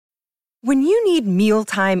When you need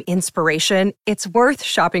mealtime inspiration, it's worth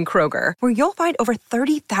shopping Kroger, where you'll find over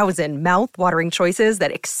 30,000 mouth-watering choices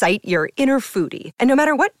that excite your inner foodie. And no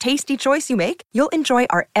matter what tasty choice you make, you'll enjoy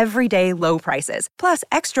our everyday low prices, plus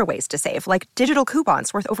extra ways to save, like digital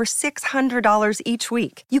coupons worth over $600 each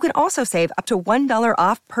week. You can also save up to $1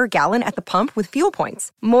 off per gallon at the pump with fuel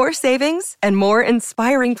points. More savings and more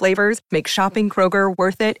inspiring flavors make shopping Kroger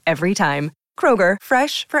worth it every time. Kroger,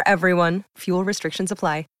 fresh for everyone. Fuel restrictions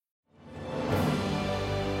apply.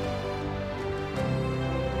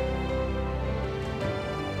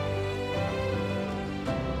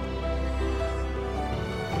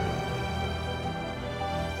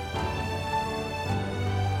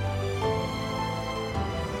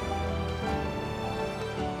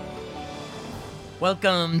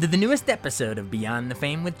 Welcome to the newest episode of Beyond the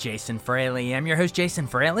Fame with Jason Fraley. I'm your host, Jason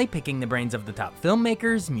Fraley, picking the brains of the top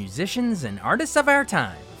filmmakers, musicians, and artists of our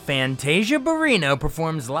time. Fantasia Barrino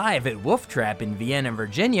performs live at Wolf Trap in Vienna,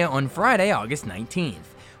 Virginia on Friday, August 19th.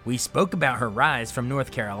 We spoke about her rise from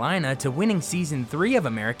North Carolina to winning season 3 of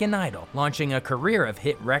American Idol, launching a career of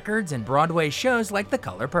hit records and Broadway shows like The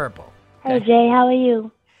Color Purple. Hey, Jay, how are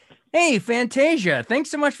you? Hey, Fantasia,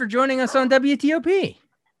 thanks so much for joining us on WTOP.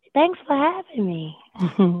 Thanks for having me.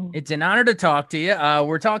 It's an honor to talk to you.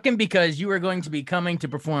 We're talking because you are going to be coming to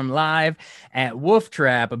perform live at Wolf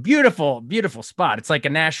Trap, a beautiful, beautiful spot. It's like a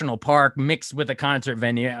national park mixed with a concert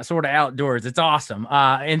venue, sort of outdoors. It's awesome.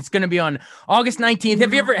 And it's going to be on August 19th.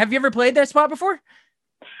 Have you ever played that spot before?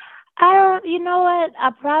 You know what?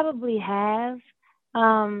 I probably have.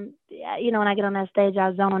 When I get on that stage,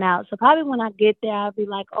 I zone out. So probably when I get there, I'll be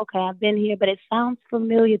like, okay, I've been here, but it sounds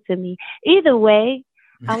familiar to me. Either way,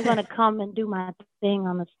 I'm going to come and do my thing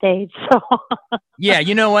on the stage. So yeah,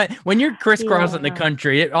 you know what? When you're crisscrossing the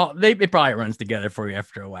country, it probably runs together for you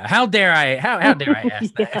after a while. How dare I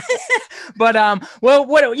ask that? But well,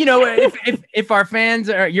 what if our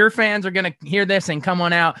fans or your fans are going to hear this and come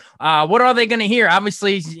on out, what are they going to hear?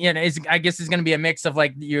 Obviously, I guess it's going to be a mix of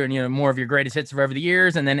like your more of your greatest hits of over the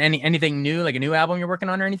years, and then anything new, like a new album you're working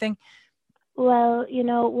on or anything. Well,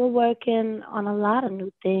 we're working on a lot of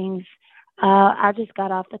new things. I just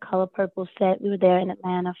got off the Color Purple set. We were there in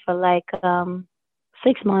Atlanta for like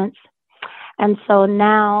 6 months. And so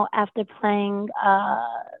now after playing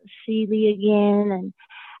Seeley again, and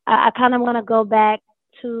I kind of want to go back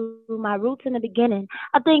to my roots in the beginning.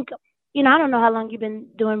 I think, I don't know how long you've been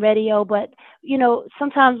doing radio, but,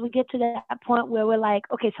 sometimes we get to that point where we're like,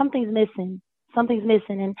 okay, something's missing.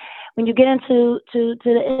 And when you get into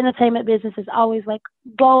the entertainment business, it's always like,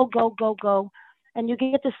 go, go, go, go. And you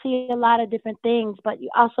get to see a lot of different things, but you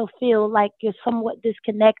also feel like you're somewhat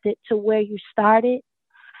disconnected to where you started.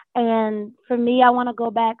 And for me, I want to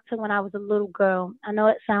go back to when I was a little girl. I know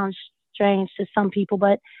it sounds strange to some people,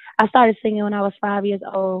 but I started singing when I was 5 years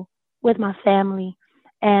old with my family.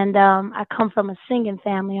 And I come from a singing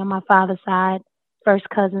family on my father's side, first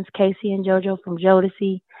cousins Casey and JoJo from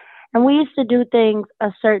Jodeci. And we used to do things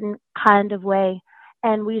a certain kind of way.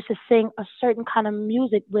 And we used to sing a certain kind of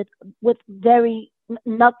music with very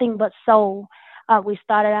nothing but soul. We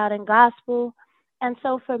started out in gospel. And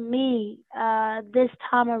so for me, this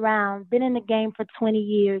time around, been in the game for 20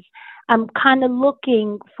 years, I'm kind of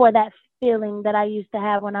looking for that feeling that I used to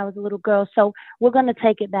have when I was a little girl. So we're going to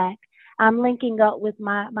take it back. I'm linking up with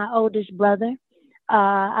my oldest brother.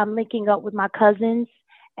 I'm linking up with my cousins.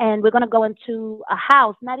 And we're going to go into a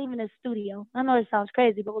house, not even a studio. I know it sounds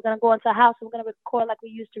crazy, but we're going to go into a house and we're going to record like we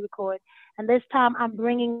used to record. And this time I'm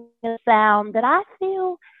bringing a sound that I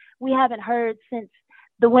feel we haven't heard since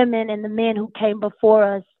the women and the men who came before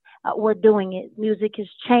us were doing it. Music has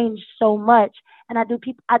changed so much. And I do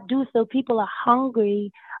feel people are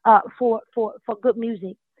hungry for good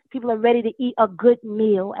music. People are ready to eat a good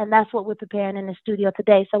meal. And that's what we're preparing in the studio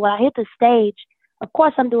today. So when I hit the stage, of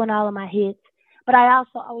course I'm doing all of my hits. But I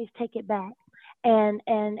also always take it back. And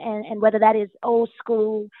whether that is old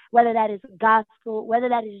school, whether that is gospel, whether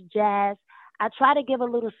that is jazz, I try to give a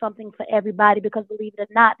little something for everybody because believe it or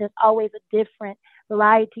not, there's always a different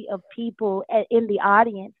variety of people in the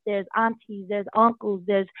audience. There's aunties, there's uncles,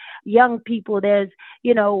 there's young people, there's,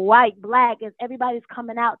 white, black. Everybody's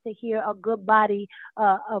coming out to hear a good body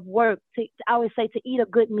of work. I always say to eat a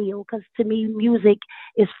good meal because to me, music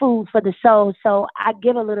is food for the soul. So I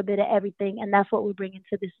give a little bit of everything, and that's what we're bringing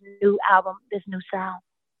to this new album, this new sound.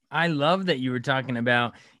 I love that you were talking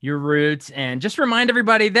about your roots, and just remind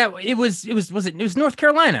everybody that it was North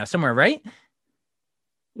Carolina somewhere, right?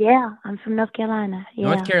 Yeah, I'm from North Carolina. Yeah.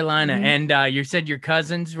 North Carolina. Mm-hmm. And you said your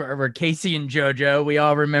cousins were Casey and JoJo. We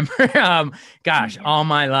all remember, All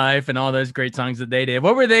My Life and all those great songs that they did.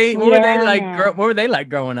 What were they like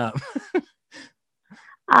growing up?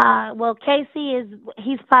 Well,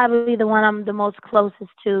 he's probably the one I'm the most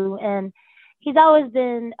closest to, and he's always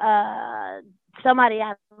been somebody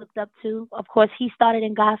I've looked up to. Of course, he started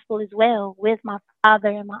in gospel as well with my father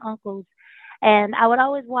and my uncles, and I would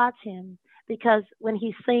always watch him because when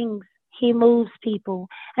he sings, he moves people,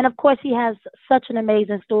 and of course, he has such an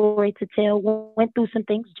amazing story to tell. Went through some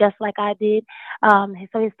things just like I did,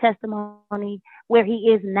 so his testimony, where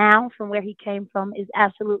he is now from where he came from, is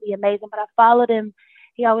absolutely amazing. But I followed him.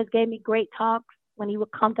 He always gave me great talks. When he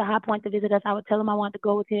would come to High Point to visit us, I would tell him I wanted to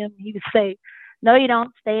go with him. He would say, "No, you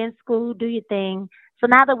don't. Stay in school, do your thing." So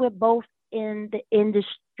now that we're both in the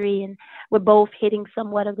industry and we're both hitting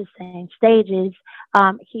somewhat of the same stages,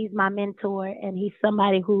 he's my mentor and he's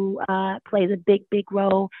somebody who plays a big, big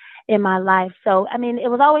role in my life. So, I mean, it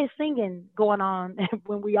was always singing going on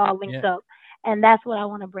when we all linked Yeah. up. And that's what I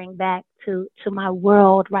want to bring back to my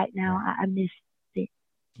world right now. I miss it. I miss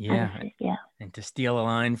Yeah. it. Yeah. And to steal a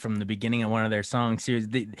line from the beginning of one of their songs,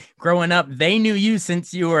 growing up, they knew you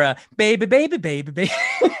since you were a baby, baby, baby, baby.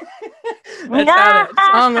 That's how that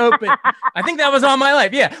song opened. I think that was All My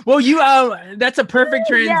Life. Yeah. Well, that's a perfect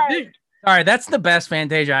transition. Yes. All right, that's the best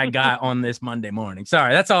Fantasia I got on this Monday morning.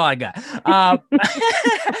 Sorry, that's all I got. But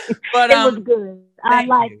It was good. I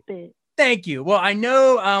liked it. Thank you. Well, I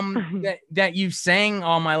know that you sang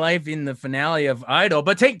All My Life in the finale of Idol,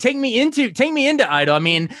 but take me into Idol. I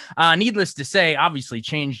mean, needless to say, obviously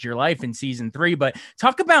changed your life in season 3, but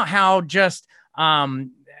talk about how just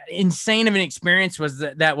insane of an experience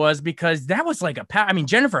that was, because that was like I mean,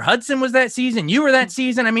 Jennifer Hudson was that season. You were that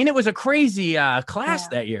season. I mean, it was a crazy class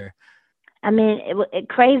that year. I mean, it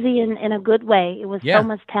crazy in a good way. It was so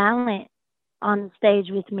much talent on the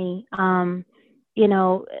stage with me. You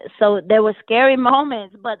know, so there were scary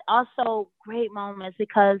moments, but also great moments,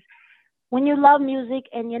 because when you love music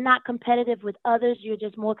and you're not competitive with others, you're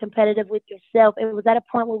just more competitive with yourself. It was at a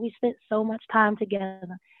point where we spent so much time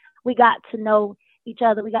together. We got to know each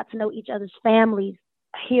other. We got to know each other's families,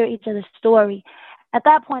 hear each other's story. At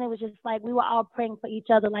that point, it was just like we were all praying for each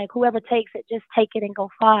other. Like, whoever takes it, just take it and go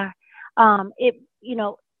far. I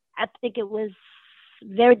think it was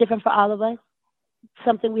very different for all of us.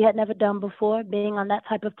 Something we had never done before, being on that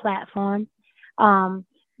type of platform.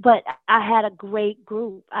 But I had a great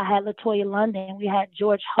group. I had LaToya London. We had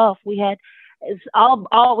George Huff. We had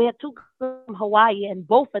we had two girls from Hawaii, and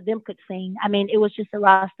both of them could sing. I mean, it was just a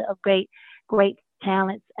roster of great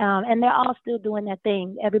talents. And they're all still doing their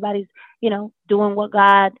thing. Everybody's, doing what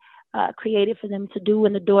God created for them to do,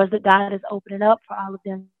 and the doors that God is opening up for all of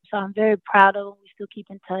them. So I'm very proud of them. We still keep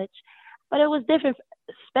in touch. But it was different,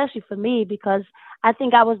 especially for me, because I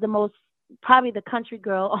think I was probably the country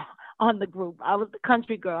girl on the group. I was the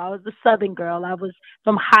country girl. I was the Southern girl. I was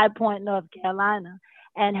from High Point, North Carolina,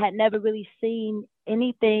 and had never really seen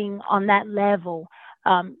anything on that level.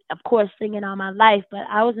 Of course, singing all my life, but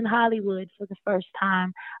I was in Hollywood for the first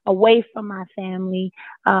time, away from my family,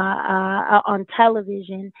 on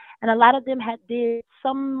television, and a lot of them had did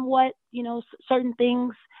somewhat, certain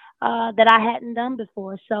things that I hadn't done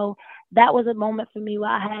before. So that was a moment for me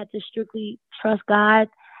where I had to strictly trust God.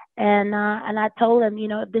 And I told him,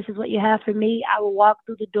 if this is what you have for me, I will walk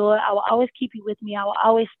through the door. I will always keep you with me. I will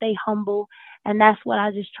always stay humble. And that's what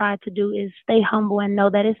I just tried to do, is stay humble and know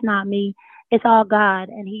that it's not me. It's all God.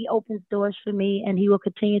 And he opens doors for me, and he will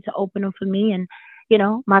continue to open them for me. And,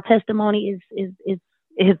 my testimony is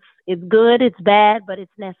good. It's bad, but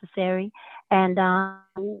it's necessary. And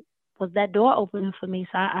was that door opening for me.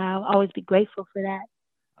 So I'll always be grateful for that.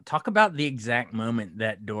 Talk about the exact moment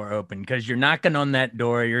that door opened, because you're knocking on that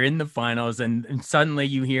door, you're in the finals, and suddenly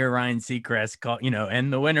you hear Ryan Seacrest call,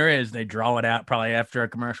 and the winner is, they draw it out probably after a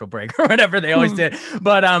commercial break or whatever they always did.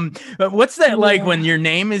 But what's that like when your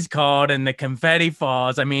name is called and the confetti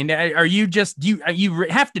falls? I mean, are you just, you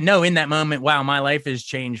have to know in that moment, wow, my life has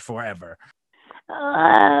changed forever.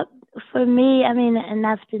 For me, I mean, and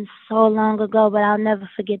that's been so long ago, but I'll never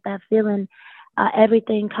forget that feeling.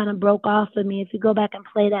 Everything kind of broke off of me. If you go back and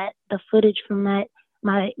play the footage from that,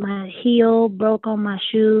 my heel broke on my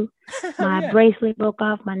shoe, my bracelet broke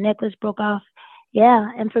off, my necklace broke off. Yeah,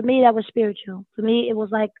 and for me, that was spiritual. For me, it was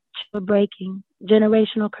like we're breaking.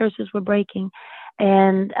 Generational curses were breaking.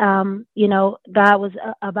 And, God was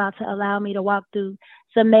about to allow me to walk through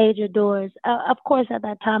some major doors. Of course, at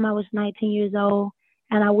that time, I was 19 years old,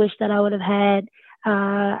 and I wish that I would have had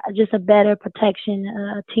just a better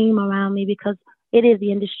protection, team around me, because it is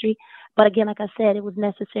the industry. But again, like I said, it was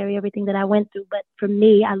necessary, everything that I went through. But for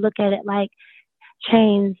me, I look at it like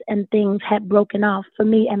chains and things had broken off for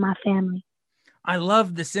me and my family. I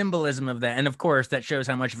love the symbolism of that. And of course, that shows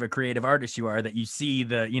how much of a creative artist you are, that you see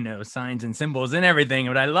the, signs and symbols and everything.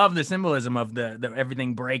 But I love the symbolism of the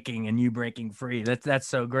everything breaking and you breaking free. That's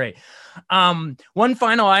so great. One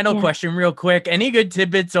final idle question real quick. Any good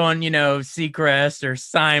tidbits on, Seacrest or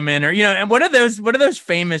Simon or, and what are those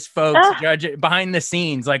famous folks judge behind the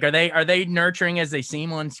scenes? Like, are they nurturing as they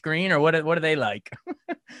seem on screen, or what are they like?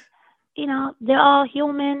 They're all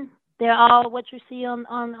human. They're all, what you see on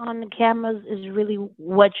the cameras is really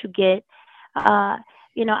what you get. I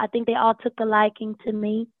think they all took a liking to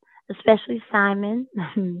me, especially Simon.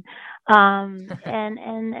 And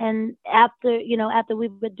after we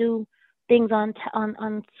would do things on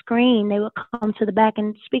screen, they would come to the back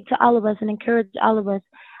and speak to all of us and encourage all of us.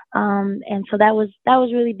 And so that was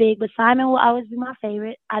really big. But Simon will always be my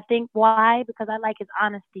favorite. I think why? Because I like his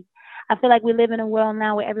honesty. I feel like we live in a world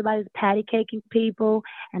now where everybody's patty caking people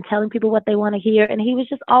and telling people what they want to hear. And he was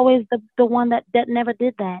just always the one that never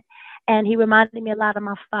did that. And he reminded me a lot of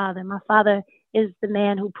my father. My father is the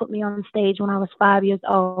man who put me on stage when I was 5 years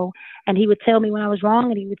old. And he would tell me when I was wrong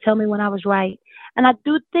and he would tell me when I was right. And I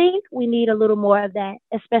do think we need a little more of that,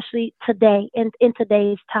 especially today, in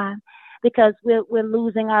today's time, because we're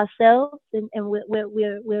losing ourselves and we're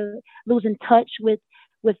losing touch with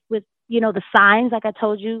the signs. Like I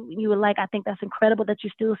told you, you were like, I think that's incredible that you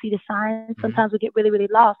still see the signs. Mm-hmm. Sometimes we get really, really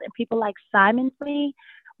lost. And people like Simon, for me,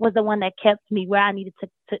 was the one that kept me where I needed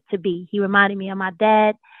to be. He reminded me of my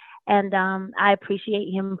dad. And I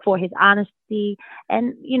appreciate him for his honesty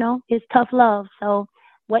and, his tough love. So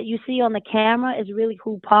what you see on the camera is really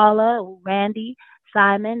who Paula, Randy,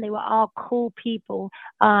 Simon, they were all cool people.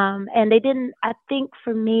 And they didn't, I think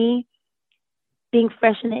for me, being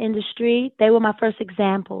fresh in the industry, they were my first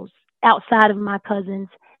examples outside of my cousins.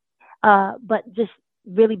 But just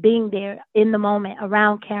really being there in the moment,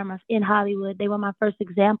 around cameras, in Hollywood, they were my first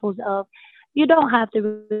examples of, you don't have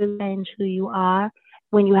to really change who you are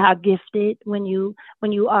when you are gifted, when you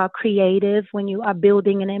are creative, when you are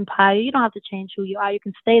building an empire. You don't have to change who you are. You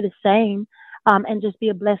can stay the same. And just be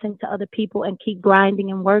a blessing to other people and keep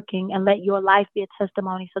grinding and working and let your life be a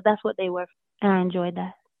testimony. So that's what they were. And I enjoyed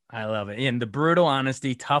that. I love it. And the brutal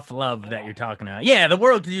honesty, tough love that you're talking about. Yeah, the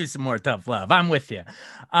world could use some more tough love. I'm with you.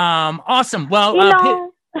 Awesome.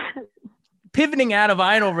 Well, pivoting out of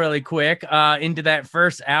Idol really quick into that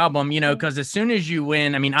first album, because as soon as you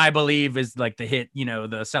win, I mean, I Believe is like the hit,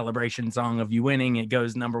 the celebration song of you winning. It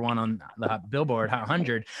goes number one on the Billboard Hot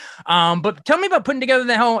 100. But tell me about putting together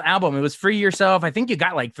the whole album. It was Free Yourself. I think you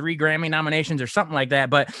got like 3 Grammy nominations or something like that.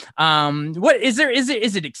 But what is there? Is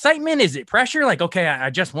it excitement? Is it pressure? Like, okay, I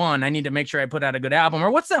just won. I need to make sure I put out a good album.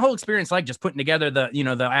 Or what's the whole experience like, just putting together the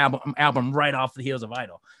album right off the heels of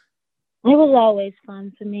Idol? It was always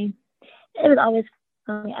fun for me. It was always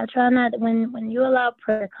fun. I try not, when you allow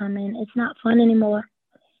prayer to come in, it's not fun anymore.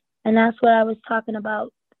 And that's what I was talking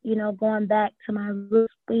about, going back to my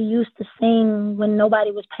roots. We used to sing when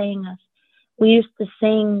nobody was paying us. We used to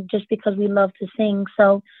sing just because we loved to sing.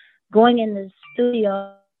 So going in the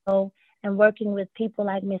studio and working with people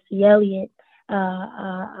like Missy Elliott,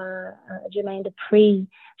 Jermaine Dupri,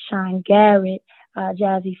 Sean Garrett,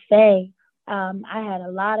 Jazzy Faye, I had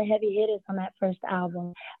a lot of heavy hitters on that first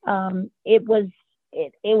album. It was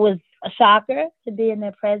a shocker to be in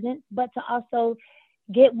their presence, but to also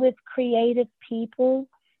get with creative people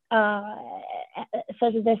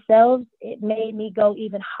such as themselves, it made me go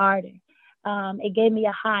even harder. It gave me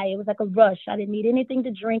a high. It was like a rush. I didn't need anything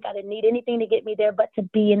to drink. I didn't need anything to get me there, but to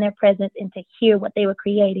be in their presence and to hear what they were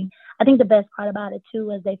creating. I think the best part about it too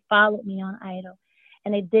was they followed me on Idol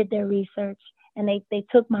and they did their research. And they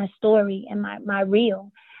took my story and my real,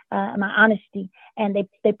 my honesty, and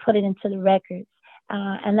they put it into the records.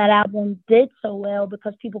 And that album did so well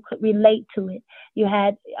because people could relate to it. You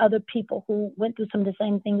had other people who went through some of the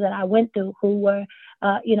same things that I went through, who were,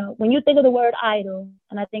 when you think of the word idol,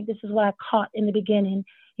 and I think this is what I caught in the beginning,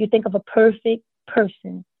 you think of a perfect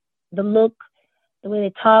person, the look, the way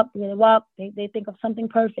they talk, the way they walk, they think of something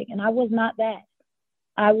perfect. And I was not that.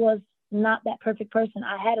 I was not that perfect person.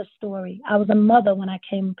 I had a story. I was a mother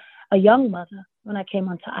a young mother when I came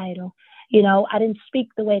onto Idol. I didn't speak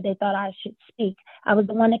the way they thought I should speak. I was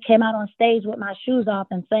the one that came out on stage with my shoes off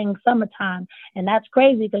and sang Summertime. And that's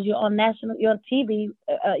crazy because you're on TV,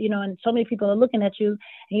 and so many people are looking at you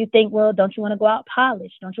and you think, well, don't you want to go out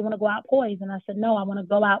polished? Don't you want to go out poised? And I said, no, I want to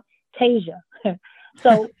go out Tasia.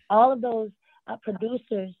 So all of those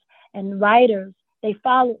producers and writers, they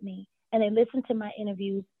followed me and they listened to my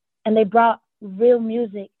interviews. And they brought real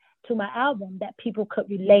music to my album that people could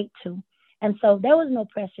relate to. And so there was no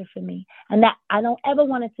pressure for me. And that I don't ever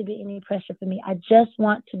want it to be any pressure for me. I just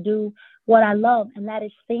want to do what I love, and that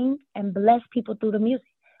is sing and bless people through the music.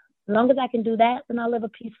 As long as I can do that, then I'll live a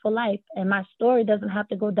peaceful life. And my story doesn't have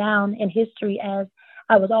to go down in history as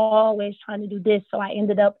I was always trying to do this, so I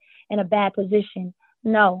ended up in a bad position.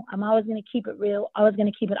 No, I'm always going to keep it real. Always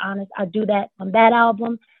going to keep it honest. I do that on that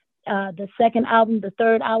album, the second album, the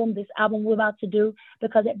third album, this album we're about to do,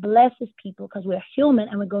 because it blesses people, because we're human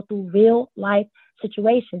and we go through real life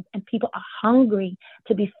situations, and people are hungry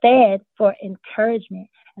to be fed for encouragement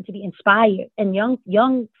and to be inspired. And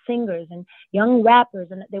young singers and young rappers,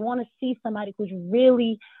 and they want to see somebody who's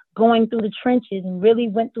really going through the trenches and really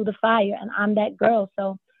went through the fire. And I'm that girl.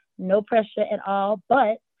 So no pressure at all.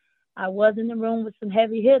 But I was in the room with some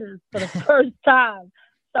heavy hitters for the first time.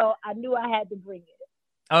 So I knew I had to bring it.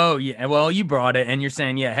 Oh yeah, well you brought it, and you're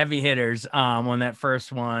saying heavy hitters on that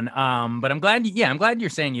first one. But I'm glad you're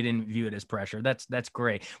saying you didn't view it as pressure. That's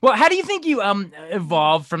great. Well, how do you think you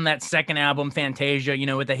evolved from that second album, Fantasia?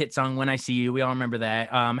 With the hit song "When I See You," we all remember that.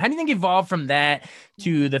 How do you think you evolved from that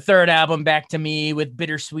to the third album, Back to Me, with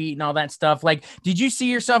Bittersweet and all that stuff? Like, did you see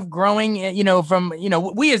yourself growing? From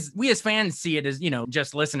we as fans see it as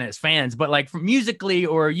just listen as fans, but like from musically,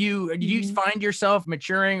 or did you find yourself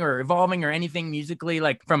maturing or evolving or anything musically,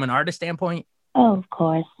 like from an artist standpoint? Oh, of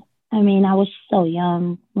course. I mean, I was so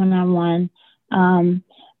young when I won. And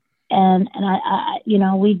I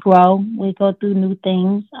we grow, we go through new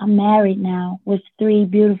things. I'm married now with 3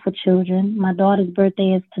 beautiful children. My daughter's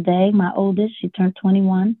birthday is today. My oldest, she turned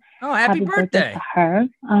 21. Oh, happy birthday to her.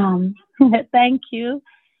 Thank you.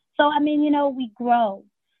 So, I mean, we grow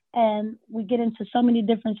and we get into so many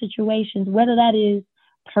different situations, whether that is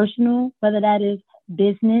personal, whether that is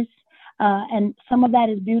business. And some of that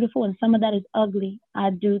is beautiful and some of that is ugly.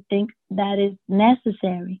 I do think that is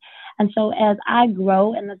necessary. And so as I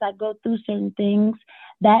grow and as I go through certain things,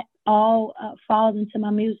 that all falls into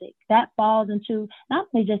my music. That falls into not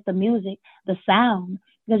only just the music, the sound.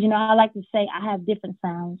 Because, I like to say I have different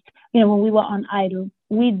sounds. When we were on Idol,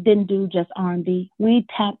 we didn't do just R&B. We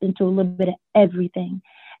tapped into a little bit of everything.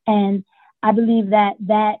 And I believe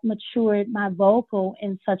that matured my vocal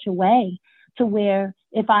in such a way to where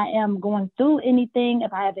if I am going through anything,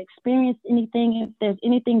 if I have experienced anything, if there's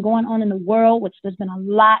anything going on in the world, which there's been a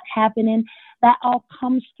lot happening, that all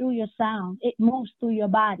comes through your sound. It moves through your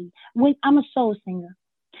body. I'm a soul singer.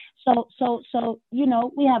 So,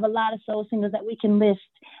 we have a lot of soul singers that we can list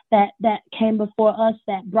that came before us,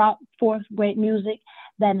 that brought forth great music,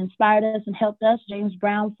 that inspired us and helped us. James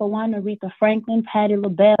Brown, for one, Aretha Franklin, Patti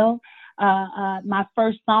LaBelle. My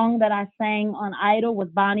first song that I sang on Idol was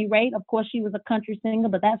Bonnie Raitt. Of course, she was a country singer,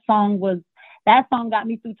 but that song got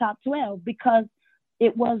me through top 12 because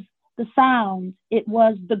it was the sound, it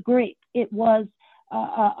was the grit, it was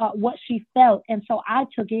what she felt. And so I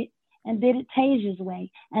took it and did it Tasia's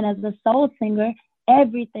way. And as a soul singer,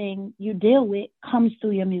 everything you deal with comes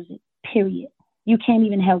through your music, period. You can't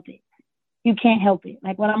even help it. You can't help it.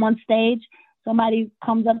 Like when I'm on stage, somebody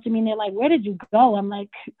comes up to me and they're like, "Where did you go?" I'm like,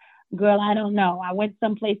 "Girl, I don't know. I went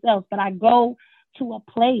someplace else." But I go to a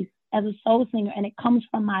place as a soul singer and it comes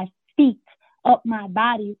from my feet up my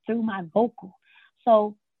body through my vocal.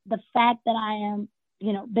 So the fact that I am,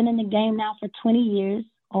 been in the game now for 20 years,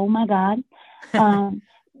 oh my God,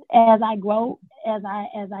 as I grow and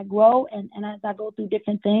as I go through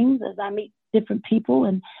different things, as I meet different people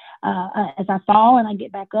and as I fall and I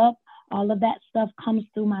get back up, all of that stuff comes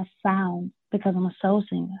through my sound because I'm a soul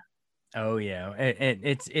singer. Oh yeah,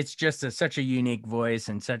 it's just such a unique voice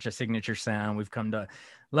and such a signature sound we've come to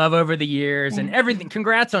love over the years. And everything.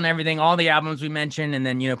 Congrats on everything, all the albums we mentioned, and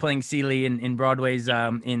then playing Celie in Broadway's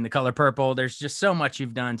in The Color Purple. There's just so much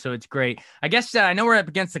you've done, so it's great. I guess I know we're up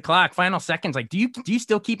against the clock. Final seconds. Like, do you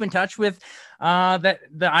still keep in touch with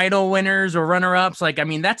the Idol winners or runner ups? Like, I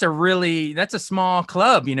mean, that's a small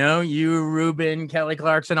club. You, Ruben, Kelly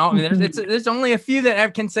Clarkson, all. I mean, there's only a few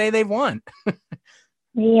that can say they've won.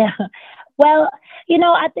 Yeah. Well,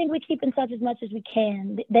 I think we keep in touch as much as we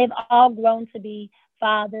can. They've all grown to be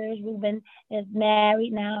fathers. Ruben is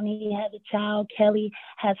married now and he has a child. Kelly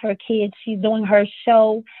has her kids. She's doing her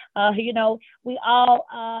show. We all,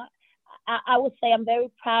 I would say I'm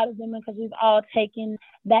very proud of them because we've all taken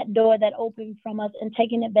that door that opened from us and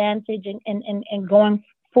taken advantage and going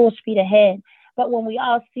full speed ahead. But when we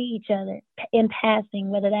all see each other in passing,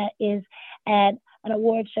 whether that is at an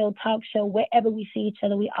award show, talk show, wherever we see each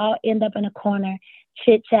other, we all end up in a corner,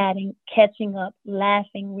 chit-chatting, catching up,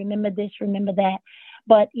 laughing, remember this, remember that.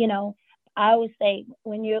 But, I always say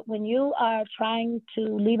when you are trying to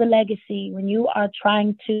leave a legacy, when you are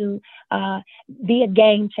trying to be a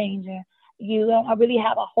game changer, you don't really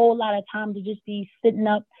have a whole lot of time to just be sitting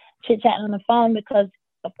up chit-chatting on the phone because,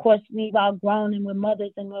 of course, we've all grown and we're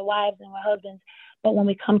mothers and we're wives and we're husbands. But when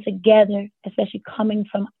we come together, especially coming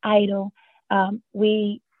from Idol,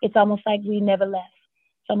 it's almost like we never left.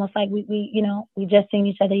 It's almost like we just seen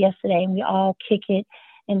each other yesterday and we all kick it,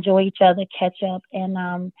 enjoy each other, catch up.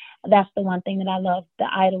 And that's the one thing that I love. The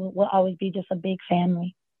Idol will always be just a big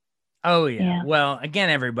family. Oh, yeah. Well, again,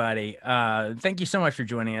 everybody, thank you so much for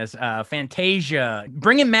joining us. Fantasia,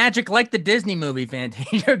 bringing magic like the Disney movie,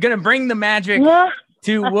 Fantasia. Going to bring the magic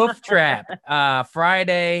to Wolf Trap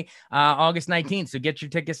Friday, August 19th. So get your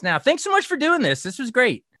tickets now. Thanks so much for doing this. This was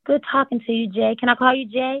great. Good talking to you, Jay. Can I call you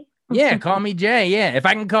Jay? Yeah, call me Jay. Yeah, if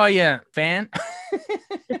I can call you Fan.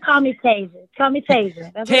 Just call me Tasia. Call me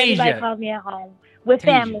Tasia. That's what everybody calls me at home. We're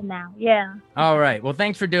family now. Yeah. All right. Well,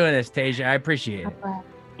 thanks for doing this, Tasia. I appreciate it.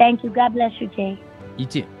 Thank you. God bless you, Jay. You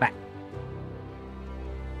too. Bye.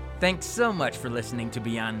 Thanks so much for listening to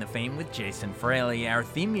Beyond the Fame with Jason Fraley. Our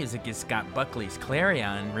theme music is Scott Buckley's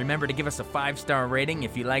Clarion. Remember to give us a 5-star rating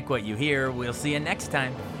if you like what you hear. We'll see you next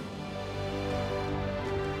time.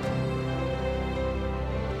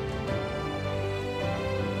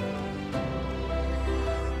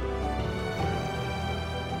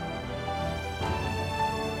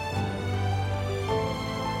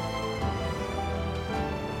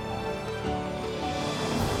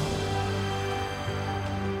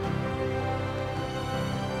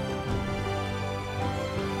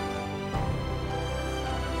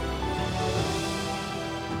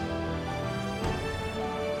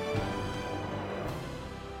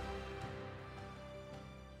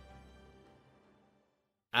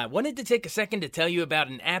 I wanted to take a second to tell you about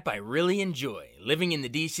an app I really enjoy. Living in the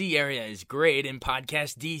DC area is great, and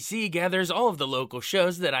Podcast DC gathers all of the local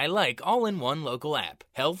shows that I like all in one local app.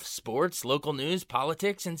 Health, sports, local news,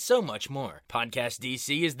 politics, and so much more. Podcast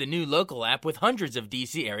DC is the new local app with hundreds of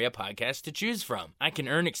DC area podcasts to choose from. I can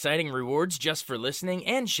earn exciting rewards just for listening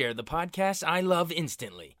and share the podcasts I love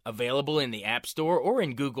instantly. Available in the App Store or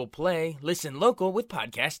in Google Play, listen local with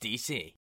Podcast DC.